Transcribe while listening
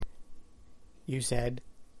you said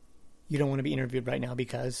you don't want to be interviewed right now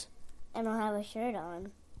because... I don't have a shirt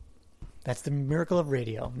on. That's the miracle of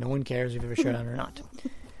radio. No one cares if you have a shirt on or not.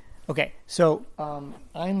 Okay, so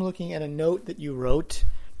I'm looking at a note that you wrote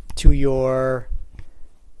to your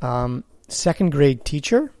second grade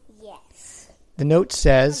teacher. Yes. The note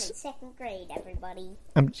says... I'm in second grade, everybody.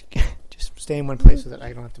 I'm just stay in one place so that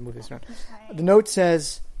I don't have to move this around. The note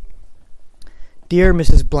says, Dear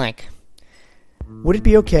Mrs. Blank, would it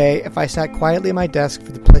be okay if I sat quietly at my desk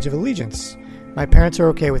for the Pledge of Allegiance? My parents are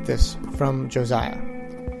okay with this. From Josiah.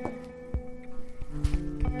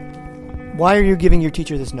 Why are you giving your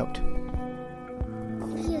teacher this note?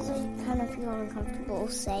 Because I kind of feel uncomfortable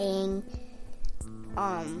saying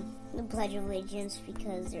the Pledge of Allegiance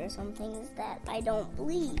because there are some things that I don't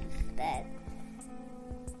believe that...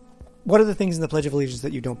 What are the things in the Pledge of Allegiance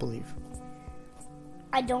that you don't believe?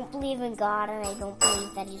 I don't believe in God, and I don't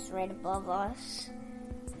believe that He's right above us.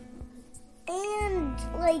 And,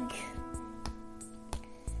 like,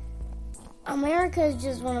 America is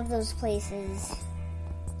just one of those places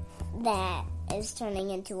that is turning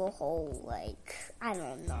into a whole, like, I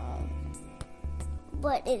don't know.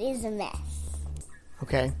 But it is a mess.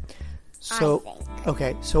 Okay. So, I think.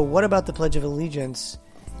 Okay, so what about the Pledge of Allegiance?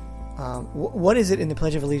 What is it in the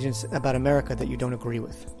Pledge of Allegiance about America that you don't agree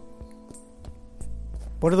with?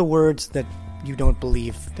 What are the words that you don't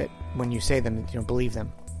believe, that when you say them, that you don't believe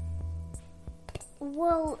them?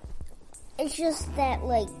 Well, it's just that,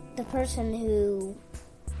 like, the person who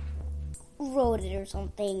wrote it or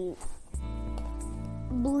something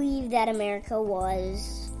believed that America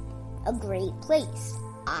was a great place.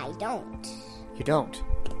 I don't. You don't?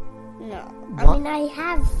 No. What? I mean, I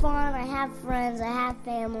have fun, I have friends, I have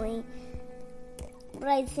family, but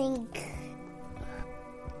I think,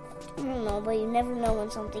 I don't know, but you never know when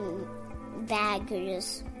something bad could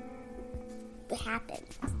just happen.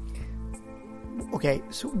 Okay,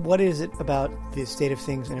 so what is it about the state of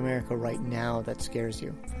things in America right now that scares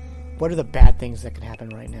you? What are the bad things that could happen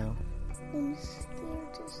right now? I'm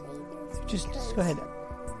scared to say this. Just go ahead.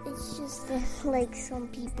 It's just that, like, some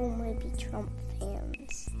people might be Trump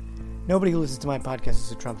fans. Nobody who listens to my podcast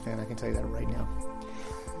is a Trump fan, I can tell you that right now.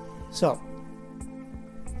 So,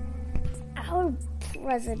 our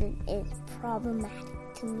president is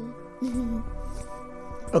problematic to me.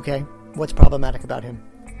 okay, what's problematic about him?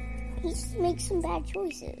 He just makes some bad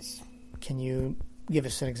choices. Can you give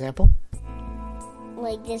us an example?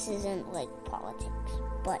 Like, this isn't, like, politics,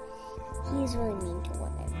 but he's really mean to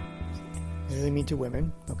women. He's really mean to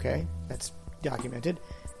women. Okay, that's documented.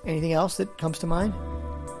 Anything else that comes to mind?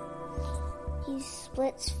 He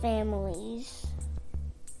splits families.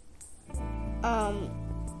 I'm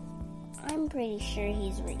pretty sure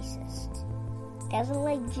he's racist. Doesn't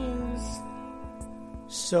like Jews.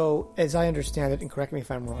 So, as I understand it, and correct me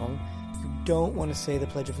if I'm wrong, you don't want to say the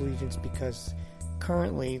Pledge of Allegiance because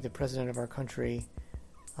currently the president of our country,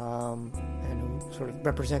 and who sort of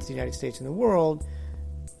represents the United States in the world,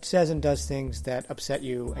 says and does things that upset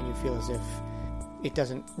you, and you feel as if it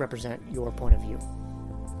doesn't represent your point of view.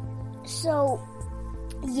 So,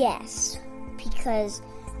 yes, because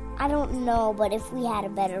I don't know, but if we had a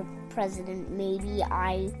better president, maybe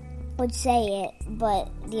I would say it, but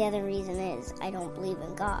the other reason is I don't believe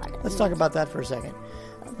in God. Let's talk about that for a second.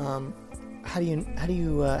 How did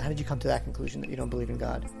you come to that conclusion that you don't believe in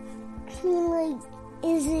God? I mean, like,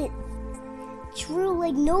 is it true?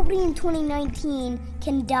 Like, nobody in 2019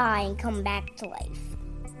 can die and come back to life.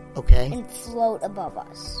 Okay. And float above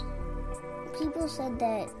us. People said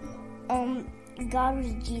that God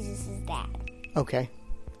was Jesus' dad. Okay.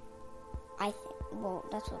 I think. Well,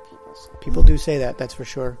 that's what people say. People do say that, that's for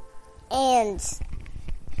sure. And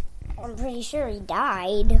I'm pretty sure he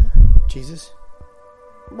died. Jesus?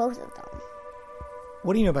 Both of them.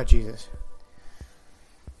 What do you know about Jesus?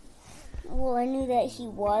 Well, I knew that he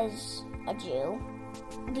was a Jew.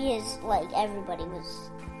 Because, like, everybody was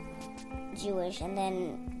Jewish, and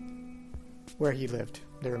then... Where he lived,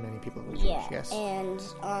 there were many people who were Jewish, yes. And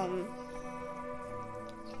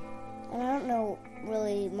I don't know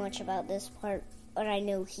really much about this part, but I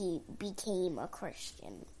know he became a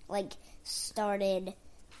Christian. Like, started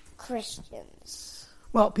Christians.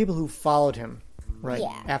 Well, people who followed him, right,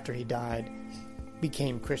 Yeah. after he died,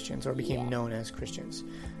 became Christians, or became known as Christians.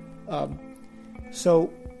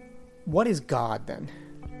 So, what is God, then?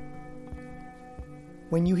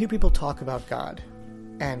 When you hear people talk about God,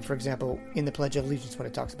 and, for example, in the Pledge of Allegiance when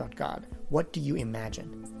it talks about God, what do you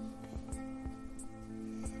imagine?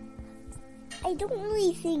 I don't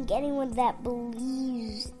really think anyone that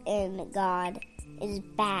believes in God is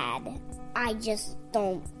bad. I just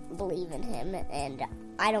don't believe in him, and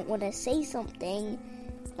I don't want to say something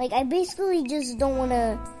Like, I basically just don't want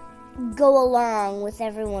to go along with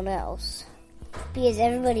everyone else. Because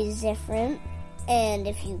everybody's different. And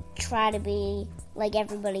if you try to be like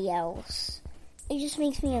everybody else, it just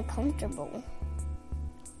makes me uncomfortable.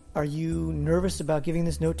 Are you nervous about giving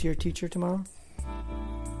this note to your teacher tomorrow?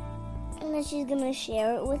 And then she's going to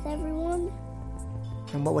share it with everyone.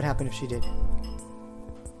 And what would happen if she did?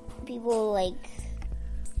 People, like...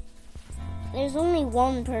 There's only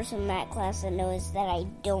one person in that class that knows that I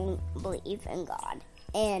don't believe in God.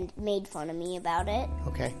 And made fun of me about it.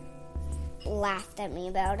 Okay. Laughed at me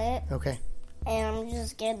about it. Okay. And I'm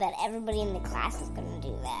just scared that everybody in the class is going to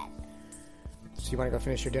do that. So you want to go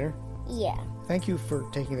finish your dinner? Yeah. Thank you for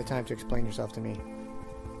taking the time to explain yourself to me.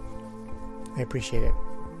 I appreciate it.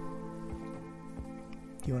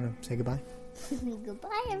 Do you want to say goodbye?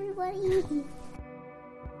 Goodbye, everybody.